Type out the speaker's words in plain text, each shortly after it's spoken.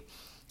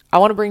I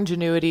want to bring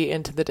genuity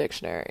into the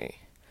dictionary,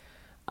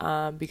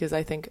 because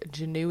I think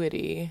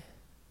genuity,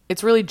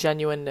 it's really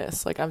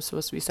genuineness. Like, I'm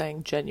supposed to be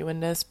saying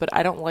genuineness, but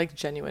I don't like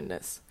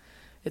genuineness.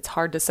 It's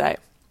hard to say.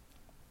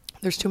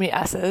 There's too many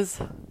S's.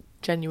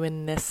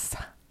 Genuineness.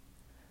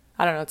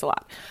 I don't know. It's a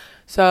lot.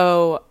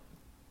 So,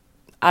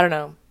 I don't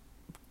know.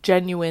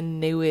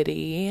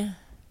 Genuinity.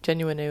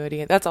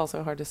 That's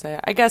also hard to say.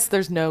 I guess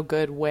there's no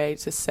good way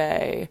to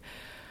say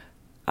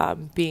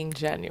being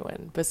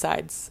genuine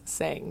besides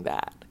saying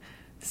that.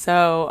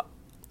 So,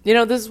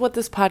 this is what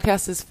this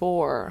podcast is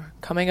for.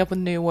 Coming up with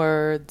new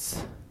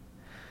words.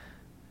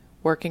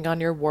 Working on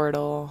your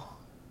Wordle.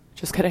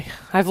 Just kidding.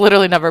 I've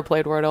literally never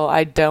played Wordle.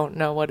 I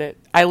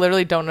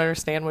literally don't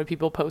understand when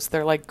people post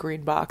their like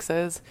green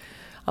boxes.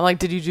 I'm like,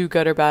 did you do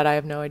good or bad? I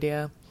have no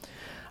idea.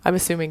 I'm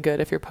assuming good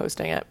if you're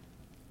posting it.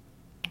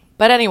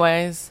 But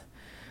anyways,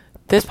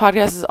 this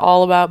podcast is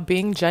all about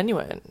being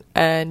genuine,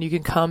 and you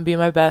can come be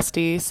my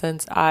bestie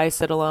since I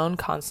sit alone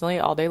constantly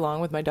all day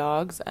long with my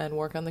dogs and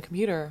work on the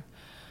computer,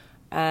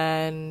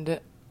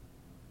 and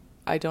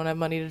I don't have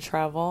money to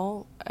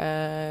travel,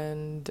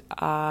 and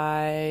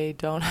I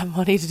don't have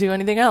money to do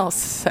anything else.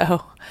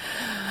 So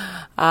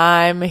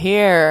I'm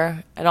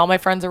here, and all my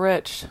friends are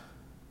rich.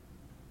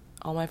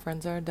 All my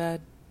friends are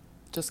dead.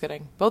 Just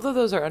kidding. Both of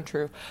those are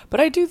untrue.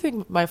 But I do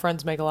think my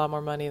friends make a lot more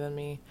money than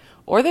me.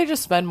 Or they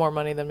just spend more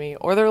money than me.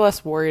 Or they're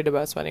less worried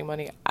about spending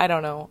money. I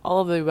don't know. All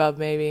of the above,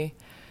 maybe.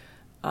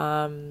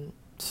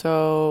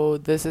 So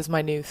this is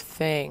my new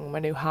thing. My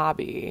new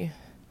hobby.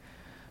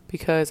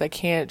 Because I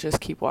can't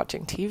just keep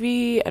watching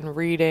TV and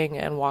reading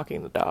and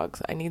walking the dogs.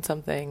 I need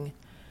something.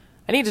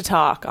 I need to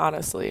talk,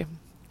 honestly.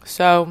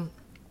 So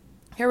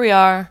here we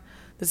are.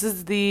 This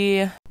is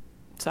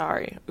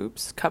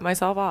cut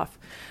myself off.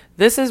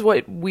 This is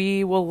what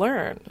we will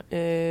learn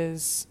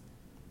this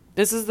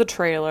is the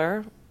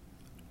trailer,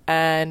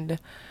 and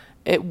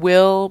it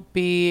will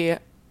be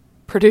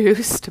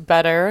produced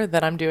better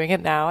than I'm doing it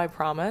now, I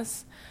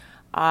promise.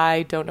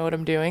 I don't know what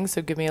I'm doing,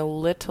 so give me a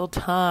little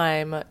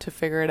time to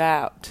figure it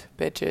out,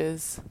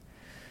 bitches.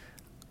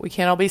 We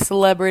can't all be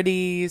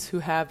celebrities who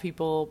have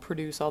people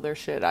produce all their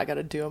shit. I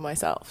gotta do it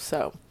myself.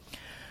 So,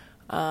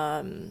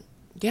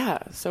 yeah,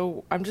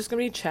 so I'm just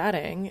gonna be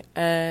chatting,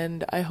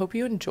 and I hope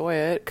you enjoy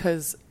it,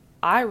 because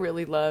I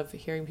really love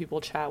hearing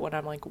people chat when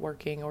I'm like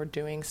working or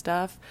doing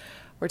stuff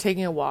or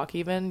taking a walk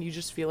even. You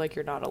just feel like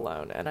you're not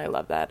alone, and I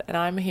love that. And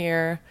I'm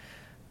here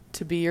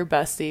to be your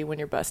bestie when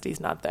your bestie's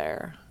not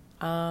there.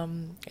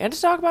 And to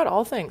talk about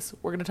all things.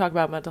 We're going to talk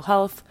about mental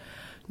health,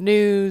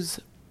 news,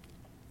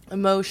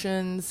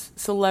 emotions,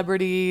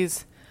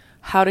 celebrities,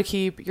 how to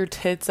keep your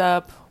tits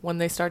up when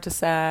they start to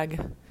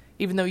sag,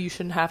 even though you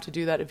shouldn't have to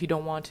do that if you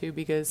don't want to,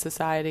 because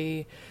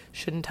society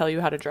shouldn't tell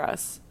you how to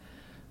dress.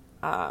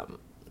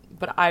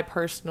 But I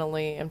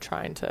personally am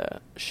trying to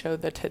show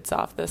the tits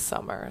off this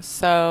summer.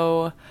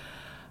 So,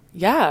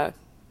 yeah,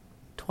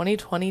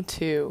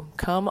 2022.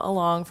 Come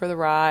along for the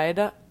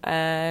ride,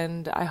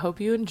 and I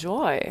hope you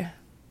enjoy.